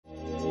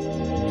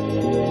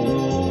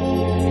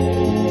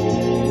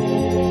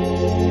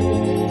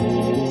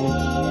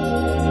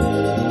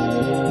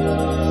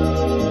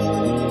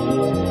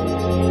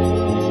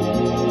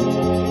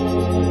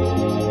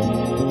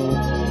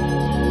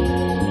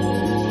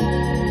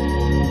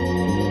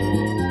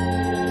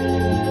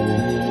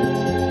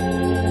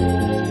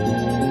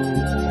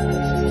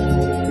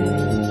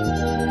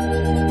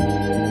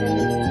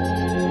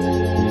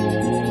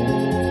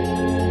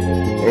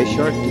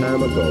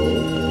time ago,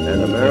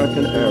 an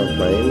American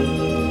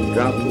airplane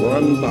dropped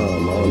one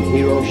bomb on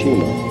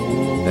Hiroshima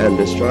and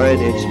destroyed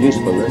its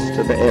usefulness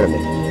to the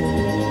enemy.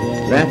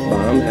 That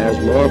bomb has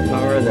more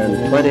power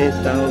than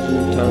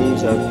 20,000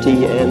 tons of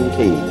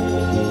TNT.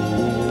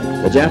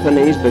 The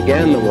Japanese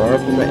began the war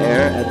from the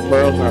air at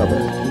Pearl Harbor.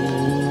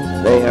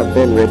 They have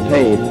been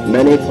repaid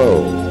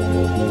many-fold,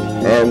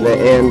 and the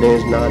end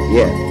is not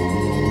yet.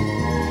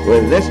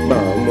 With this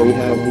bomb, we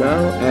have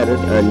now added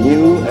a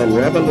new and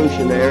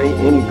revolutionary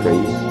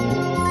increase.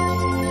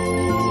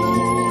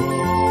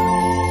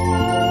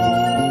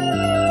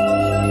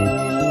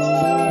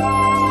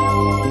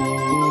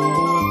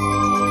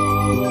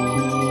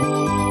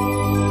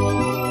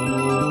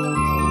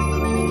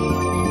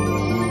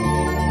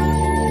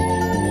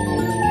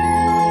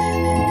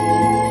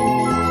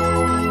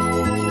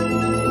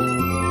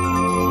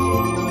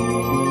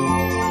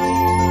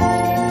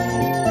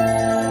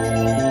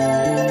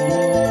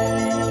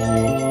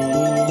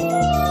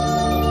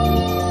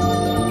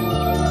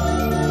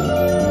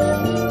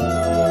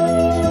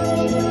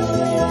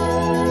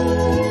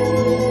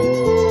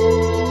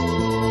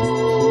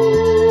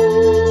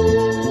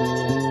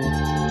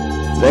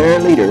 Their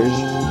leaders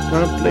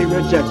promptly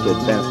rejected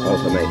that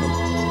ultimatum.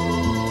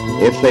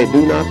 If they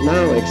do not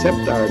now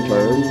accept our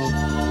terms,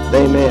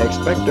 they may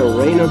expect a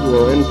rain of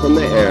ruin from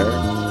the air,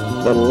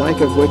 the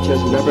like of which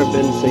has never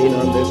been seen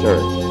on this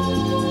earth.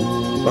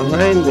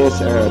 Behind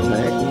this air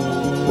attack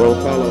will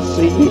follow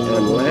sea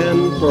and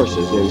land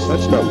forces in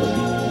such numbers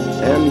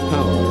and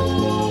power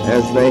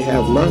as they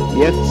have not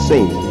yet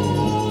seen,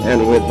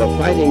 and with the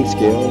fighting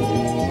skill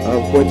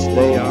of which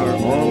they are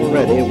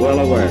already well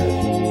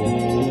aware.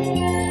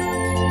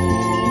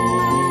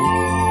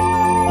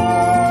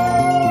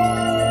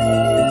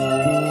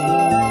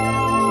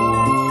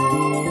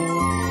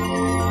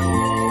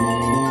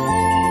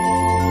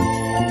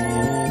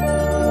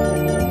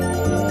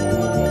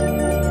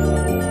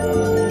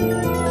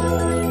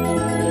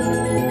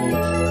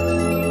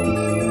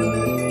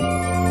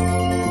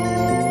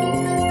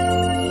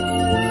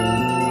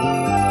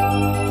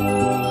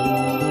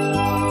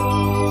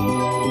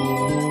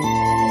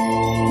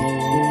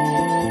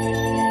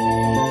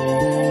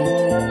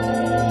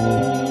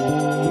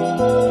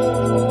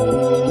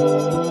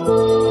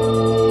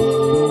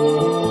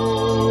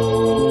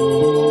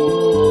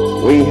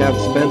 We have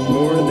spent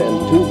more than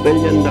 $2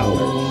 billion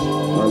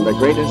on the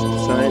greatest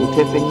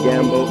scientific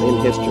gamble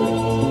in history,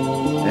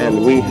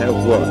 and we have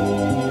won.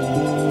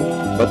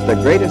 But the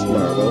greatest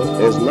marvel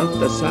is not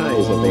the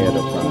size of the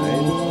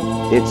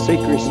enterprise, its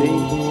secrecy,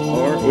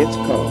 or its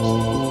cost,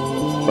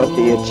 but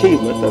the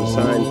achievement of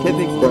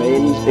scientific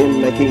brains in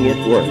making it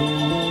work.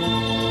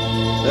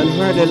 And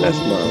hardly less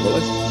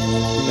marvelous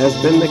has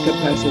been the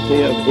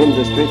capacity of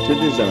industry to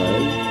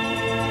design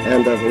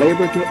and of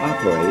labor to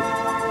operate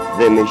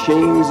the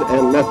machines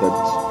and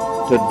methods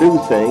to do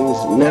things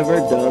never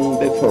done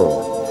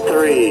before.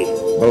 3.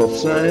 Both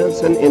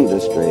science and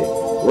industry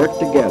work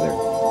together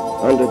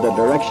under the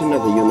direction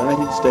of the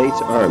United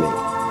States Army,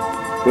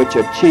 which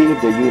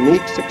achieved a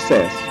unique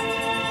success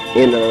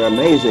in an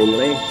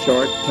amazingly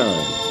short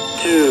time.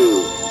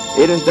 2.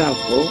 It is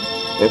doubtful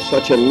if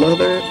such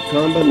another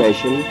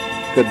combination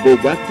could be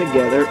got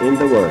together in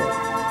the world.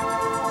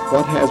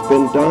 What has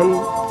been done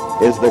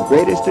is the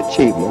greatest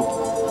achievement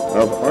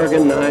of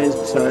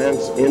organized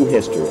science in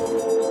history.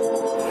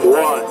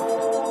 1.